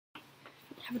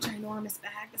have a ginormous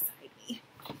bag beside me.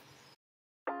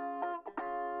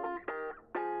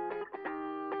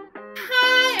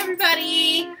 Hi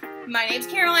everybody! My name's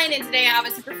Caroline and today I have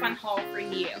a super fun haul for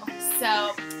you.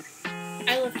 So,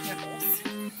 I love candles.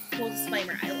 Full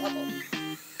disclaimer, I love them.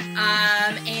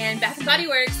 And Bath & Body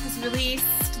Works has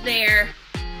released their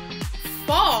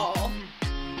fall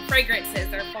fragrances,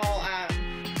 their fall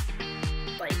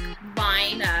like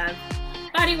line of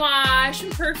body wash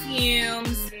and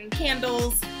perfumes and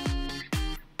candles.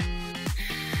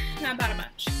 Not about a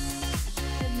bunch. I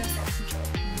have no self-control.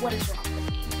 What is wrong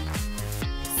with me?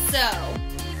 So,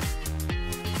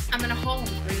 I'm gonna haul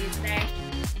them for you today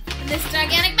in this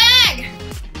gigantic bag.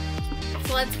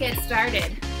 So let's get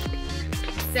started.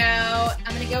 So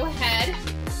I'm gonna go ahead.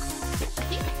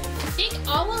 I think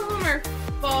all of them are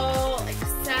fall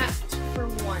except for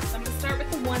one. So I'm gonna start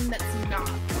with the one that's not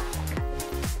fall.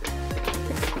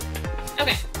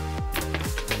 Okay.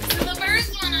 So the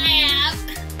first one I have,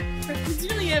 it's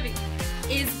really heavy,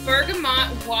 is Bergamot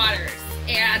Waters.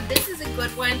 And this is a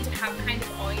good one to have kind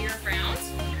of all year round.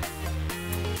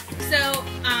 So,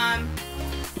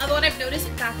 what I've noticed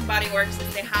with Bath & Body Works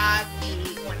is they have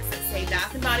the ones that say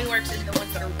Bath & Body Works and the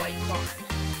ones that are White Barn.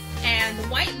 And the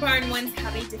White Barn ones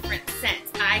have a different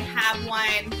scent. I have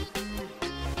one,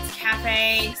 it's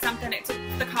cafe, something, it's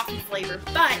the coffee flavor,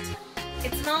 but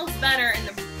it smells better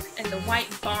in the White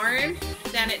Barn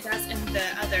than it does in the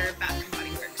other Bath &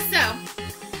 Body Works. So,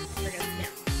 we're gonna smell.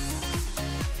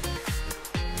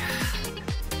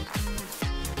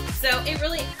 So it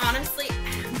really, honestly,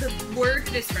 the word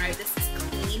to describe this is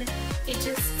clean. It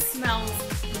just smells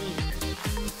clean.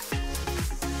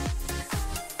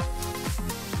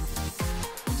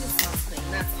 It just smells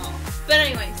clean, that's all. But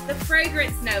anyways, the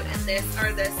fragrance note in this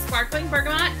are the sparkling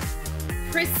bergamot,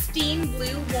 pristine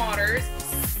blue waters,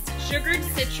 sugared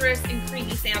citrus, and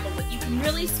creamy sandalwood. You can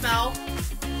really smell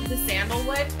the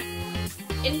sandalwood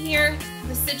in here.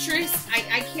 The citrus,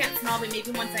 I can't smell, but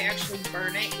maybe once I actually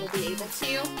burn it, you'll be able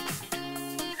to.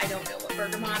 I don't know what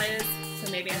bergamot is,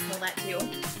 so maybe I smell that too.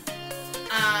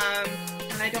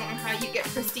 And I don't know how you get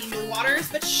pristine blue waters,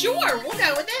 but sure, we'll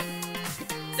go with it.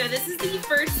 So this is the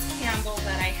first candle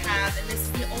that I have, and this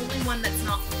is the only one that's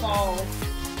not fall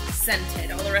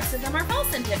scented. All the rest of them are fall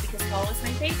scented because fall is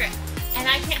my favorite. And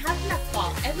I can't have enough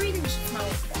fall. Everything should smell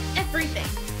like fall. Everything.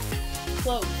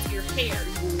 Clothes, your hair,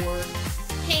 your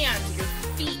hands, your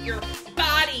feet, your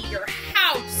body, your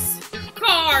house, your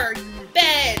car, your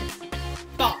bed.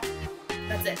 Fall.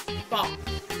 That's it. Fall.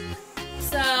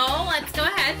 So let's go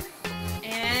ahead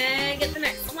and get the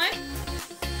next one.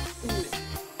 Ooh.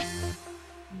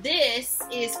 This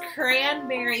is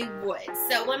cranberry wood.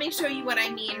 So let me show you what I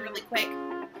mean really quick.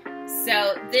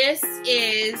 So this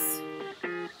is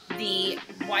the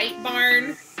White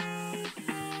Barn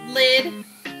lid.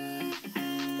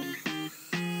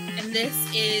 And this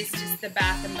is just the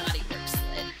Bath & Body Works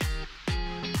lid.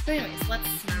 So anyways, let's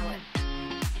smell it.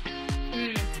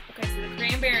 Okay, so the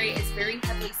cranberry is very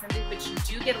heavily scented, but you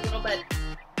do get a little bit,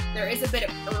 there is a bit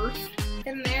of earth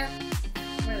in there.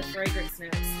 What are the fragrance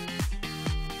notes?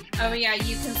 Oh yeah,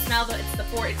 you can smell it's the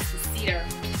cedar.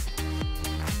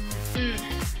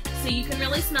 So you can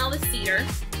really smell the cedar.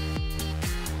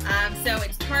 So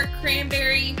it's tart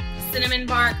cranberry, cinnamon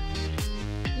bark.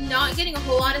 Not getting a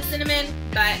whole lot of cinnamon,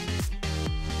 but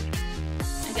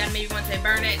again, maybe once I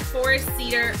burn it, forest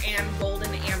cedar and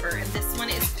golden amber. And this one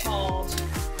is called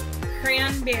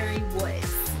Cranberry Wood.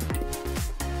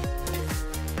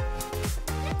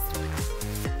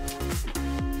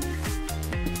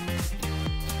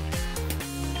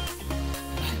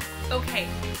 Okay,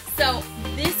 so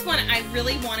this one I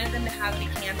really wanted them to have in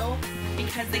a candle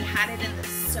because they had it in the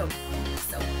soap.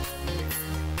 So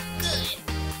good.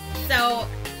 So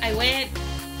I went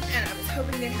and I was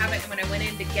hoping they'd have it, and when I went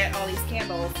in to get all these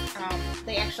candles,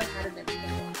 they actually had it in the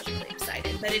candle. I was really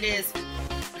excited. But it is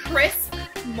Crisp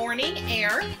Morning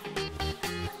Air.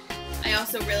 I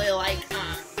also really like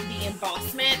the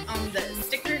embossment on the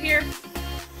sticker here.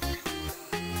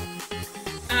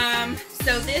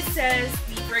 So this says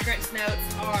the fragrance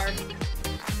notes are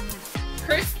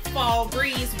crisp fall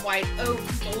breeze, white oak,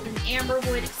 golden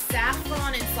amberwood,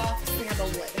 saffron, and soft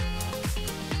sandalwood.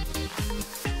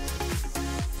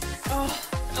 Oh,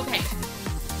 okay.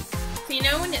 So you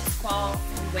know when it's fall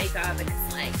and you wake up and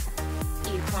it's like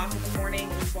 8 o'clock in the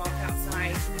morning and you walk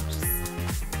outside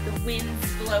and the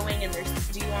wind's blowing and there's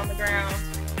dew on the ground?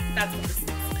 That's what this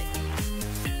smells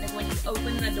like. Like when you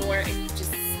open the door and you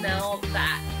just smell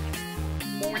that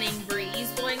morning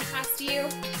breeze blowing past you.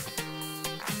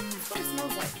 That's what it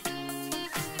smells like.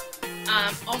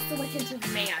 Also a hint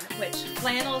of man, which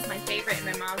flannel is my favorite and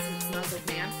my mom says it smells like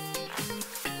man.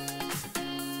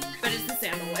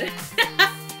 good.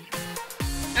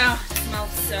 Oh, it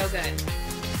smells so good.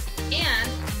 And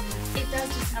it does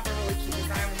just have a really cute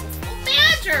design with this little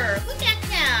badger. Look at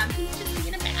him. He's just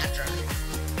being a badger.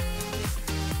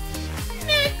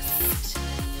 Next.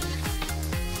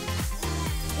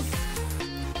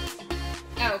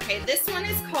 Okay, this one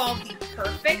is called the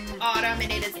Perfect Autumn,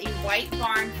 and it is a white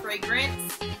barn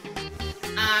fragrance.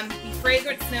 The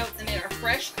fragrance notes in it are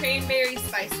fresh cranberry,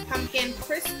 spiced pumpkin,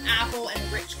 crisp apple,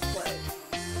 and rich clove.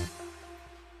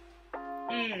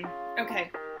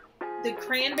 Okay. The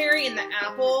cranberry and the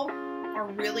apple are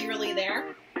really, really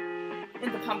there.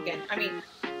 And the pumpkin. I mean,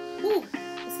 whew,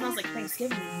 it smells like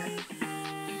Thanksgiving in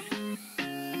here.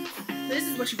 This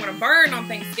is what you want to burn on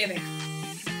Thanksgiving.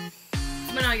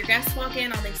 When all your guests walk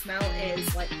in, all they smell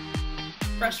is like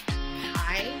fresh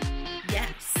pie.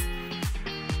 Yes.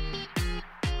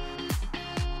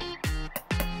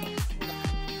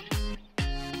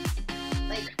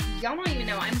 Like, y'all don't even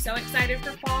know. I'm so excited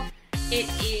for fall. It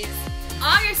is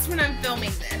August when I'm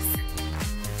filming this.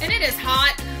 And it is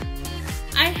hot.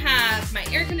 I have my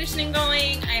air conditioning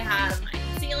going. I have my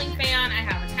ceiling fan. I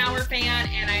have a tower fan.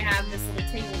 And I have this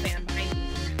little table fan behind me.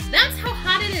 That's how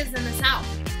hot it is in the South.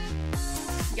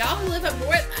 Y'all who live up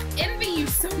north, I envy you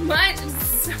so much.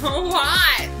 It's so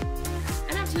hot.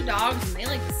 I have 2 dogs and they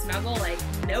like to snuggle like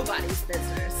nobody's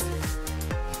business.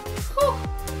 Whew.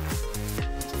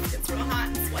 It gets real hot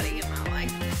and sweaty in my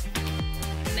life.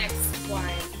 Next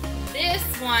one. This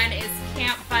one is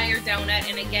Campfire Donut,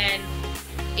 and again,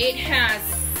 it has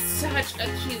such a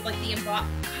cute, like the God,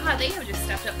 they have just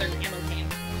stepped up their camo game.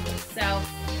 So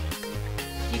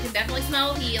you can definitely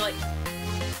smell the like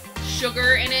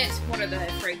sugar in it. What are the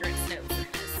fragrance notes in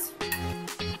this?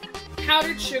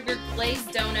 Powdered sugar, glazed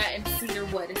donut, and cedar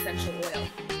wood essential oil.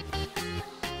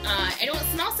 I don't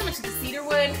smell so much of the cedar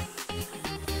wood,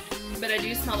 but I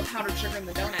do smell the powdered sugar in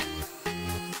the donut.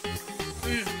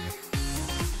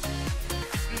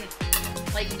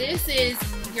 Like this is,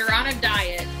 you're on a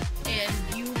diet and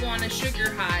you want a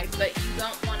sugar high, but you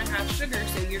don't want to have sugar,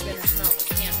 so you're going to smell this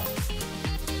candle.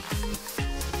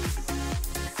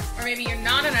 Or maybe you're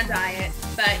not on a diet,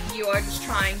 but you are just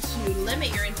trying to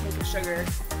limit your intake of sugar.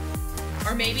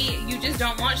 Or maybe you just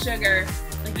don't want sugar,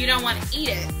 like you don't want to eat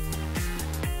it,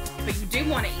 but you do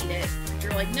want to eat it. But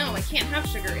you're like, no, I can't have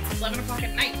sugar. It's 11 o'clock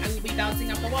at night. I will be bouncing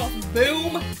up the walls.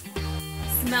 Boom!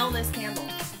 Smell this candle.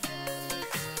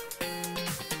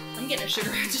 I'm getting a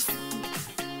sugar.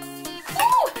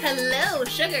 Oh, hello,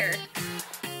 sugar.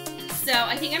 So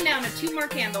I think I'm down to 2 more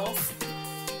candles.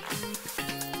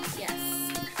 Yes.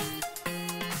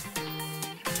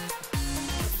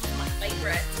 This is my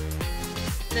favorite.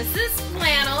 This is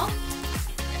flannel.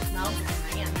 It smells like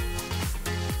a man.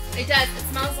 It does. It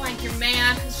smells like your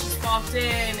man has just walked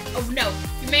in. Oh no,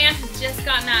 your man has just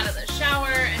gotten out of the shower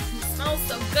and he smells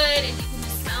so good, and you can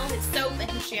just smell his soap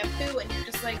and his shampoo, and you're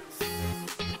just like,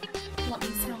 let me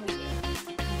smell you.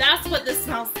 That's what this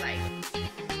smells like.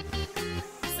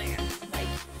 I'm saying, like,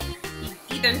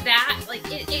 either that, like,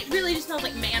 it really just smells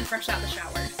like man fresh out of the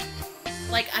shower.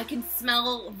 Like, I can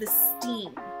smell the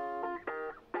steam.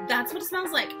 That's what it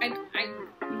smells like. I'm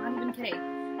not even kidding.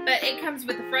 But it comes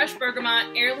with the fresh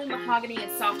bergamot, heirloom mahogany,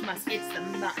 and soft musk. It's the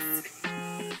musk.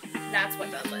 That's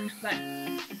what does it. But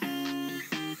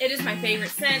it is my favorite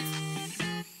scent.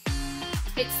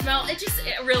 It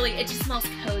just smells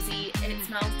cozy, and it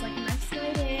smells like a nice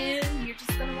night in. You're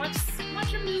just gonna watch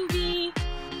a movie,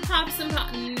 pop some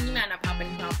you might not pop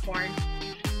any popcorn.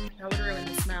 That would ruin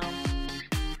the smell.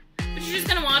 But you're just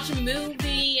gonna watch a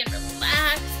movie and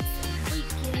relax. It's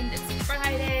weekend, it's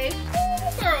Friday.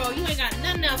 Ooh, girl, you ain't got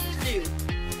nothing else to do.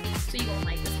 So you gonna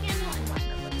light this candle and watch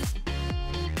Netflix.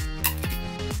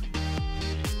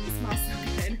 It smells so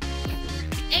good.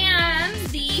 And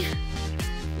the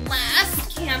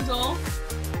last candle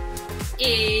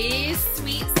is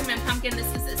Sweet Cinnamon Pumpkin. This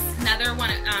is another one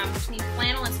between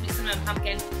flannel and Sweet Cinnamon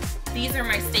Pumpkin. These are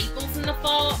my staples in the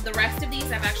fall. The rest of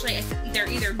these I've actually, they're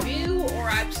either new or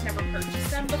I've just never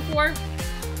purchased them before.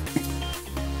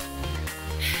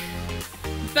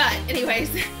 But anyways,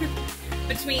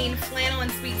 between flannel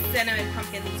and Sweet Cinnamon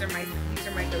Pumpkin, these are my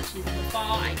go-tos in the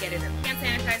fall. I get it in hand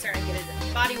sanitizer, I get it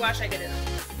in body wash, I get it in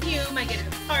perfume, I get it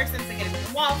in parsons, I get it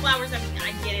in wallflowers. I mean,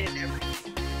 I get it in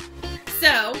everything.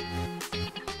 So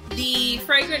the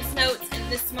fragrance notes in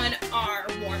this one are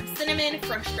warm cinnamon,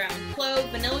 fresh ground clove,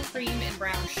 vanilla cream, and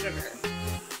brown sugar.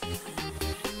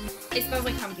 It smells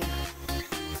like pumpkin.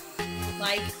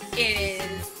 Like it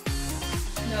is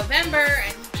November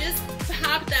and you just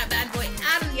popped that bad boy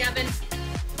out of the oven.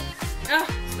 Oh,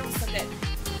 it smells so good.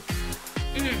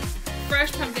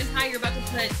 Fresh pumpkin pie. You're about to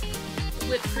put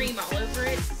whipped cream all over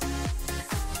it.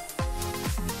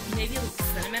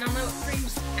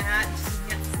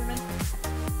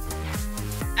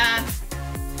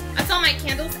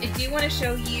 candles, I do want to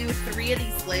show you 3 of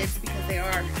these lids because they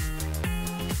are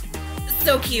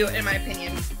so cute in my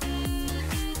opinion.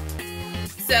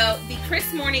 So the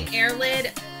Crisp Morning Air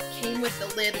lid came with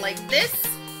the lid like this,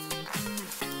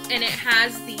 and it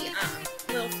has the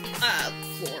little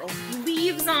floral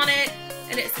leaves on it,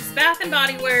 and it says Bath &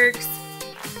 Body Works.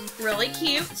 Really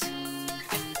cute.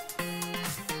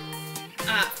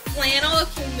 Flannel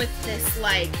came with this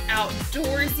like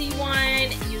outdoorsy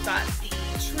one. You got the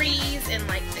trees and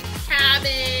like the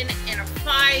cabin and a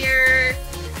fire.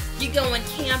 You going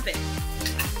camping.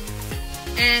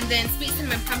 And then Sweet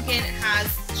Cinnamon Pumpkin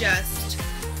has just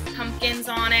pumpkins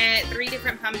on it, 3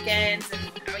 different pumpkins, and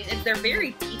I mean they're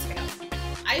very detailed.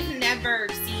 I've never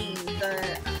seen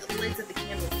the lids of the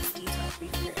candles this detailed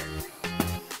before.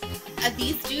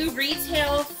 These do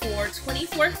retail for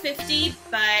 $24.50,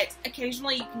 but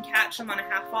occasionally you can catch them on a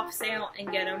half-off sale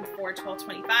and get them for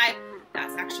 $12.25.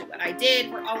 That's actually what I did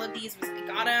for all of these. Was I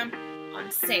got them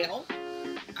on sale.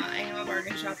 I am a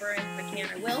bargain shopper, and if I can,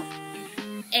 I will.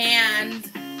 And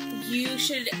you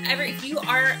should if you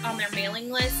are on their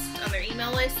mailing list, on their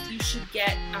email list, you should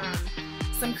get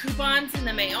some coupons in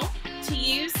the mail to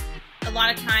use. A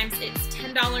lot of times it's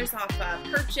 $10 off a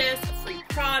purchase, a free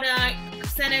product, a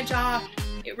percentage off.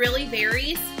 It really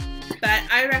varies, but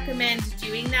I recommend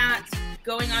doing that,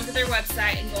 going onto their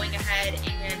website and going ahead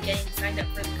and getting signed up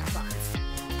for the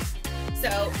coupons.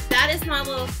 So that is my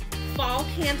little fall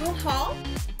candle haul.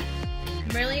 I'm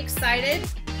really excited,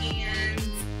 and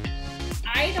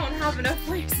I don't have enough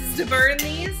places to burn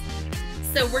these,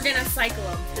 so we're gonna cycle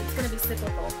them. It's gonna be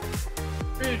cyclical.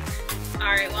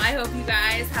 Alright, well I hope you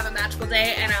guys have a magical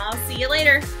day, and I'll see you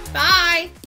later. Bye!